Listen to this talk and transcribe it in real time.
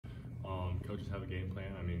coaches have a game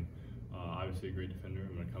plan. I mean, obviously a great defender.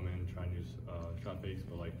 I'm going to come in and try and use shot fakes,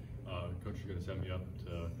 but like coach is going to set me up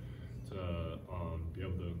to be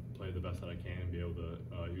able to play the best that I can, be able to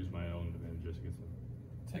use my own advantages against them.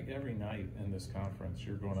 It's like every night in this conference,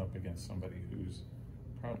 you're going up against somebody who's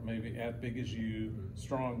maybe as big as you,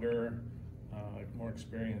 stronger, more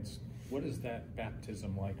experienced. What is that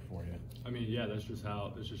baptism like for you? I mean, yeah, this just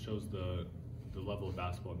shows the level of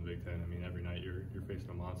basketball in the Big Ten. I mean, every night you're facing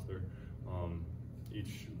a monster,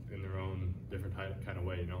 each in their own different kind of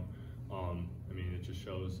way, you know. I mean, it just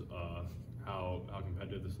shows how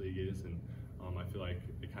competitive this league is, and I feel like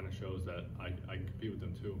it kind of shows that I can compete with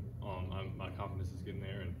them too. My confidence is getting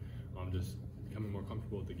there, and I'm just becoming more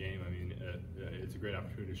comfortable with the game. I mean, it's a great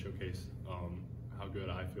opportunity to showcase how good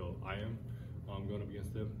I feel I am going up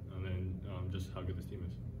against them, and then just how good this team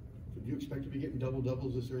is. So do you expect to be getting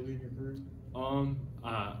double-doubles this early in your career?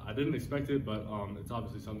 I didn't expect it, but it's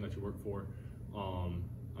obviously something that you work for.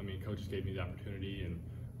 I mean, coaches gave me the opportunity and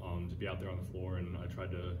to be out there on the floor, and I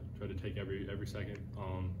tried to take every second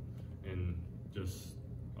and just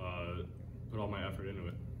put all my effort into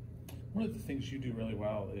it. One of the things you do really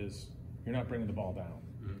well is you're not bringing the ball down.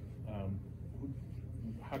 Mm-hmm.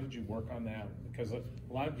 How did you work on that? Because a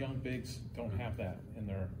lot of young bigs don't have that in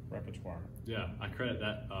their repertoire. Yeah, I credit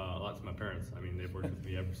that a lot to my parents. I mean, they've worked with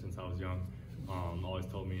me ever since I was young. Always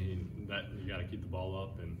told me that you got to keep the ball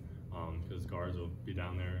up, and because guards will be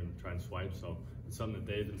down there and try and swipe. So it's something that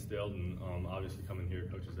they've instilled, and obviously coming here,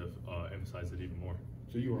 coaches have emphasized it even more.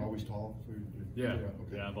 So you were always tall? Yeah,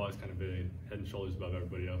 okay. Yeah. I've always kind of been head and shoulders above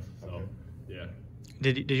everybody else. So okay. Yeah.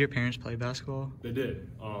 Did your parents play basketball? They did.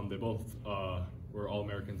 They both were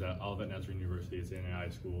All-Americans at Olivet Nazarene University. It's an high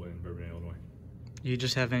school in Bourbon, Illinois. Do you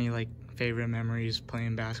just have any like favorite memories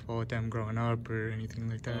playing basketball with them growing up or anything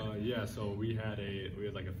like that? Yeah, so we had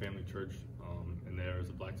like a family church, and there was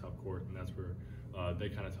a blacktop court, and that's where they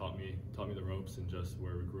kind of taught me the ropes and just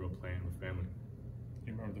where we grew up playing with family.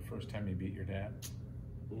 You remember the first time you beat your dad?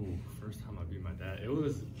 Ooh, first time I beat my dad. It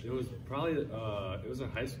was probably it was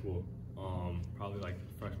in high school, probably like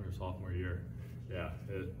freshman or sophomore year. Yeah,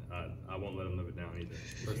 I won't let him live it down either.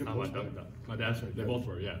 First time I dunked up. My dad's, they both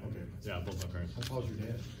were, yeah. Okay. Yeah, both my parents. How tall is your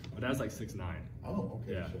dad? My dad's like 6'9". Oh,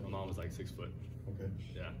 okay. Yeah, so. my mom was like 6 foot. Okay.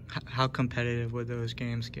 Yeah. How competitive would those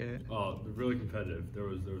games get? Oh, they're really competitive. There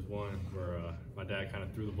was one where my dad kind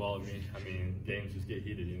of threw the ball at me. I mean, games just get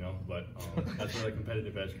heated, you know. But that's where the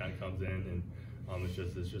competitive edge kind of comes in, and it's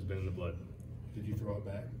just been in the blood. Did you throw it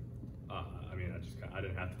back? I mean, I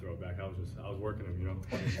didn't have to throw it back. I was working him, you know.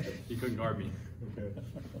 He couldn't guard me. Okay.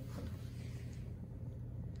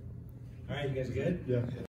 All right, you guys good? Yeah.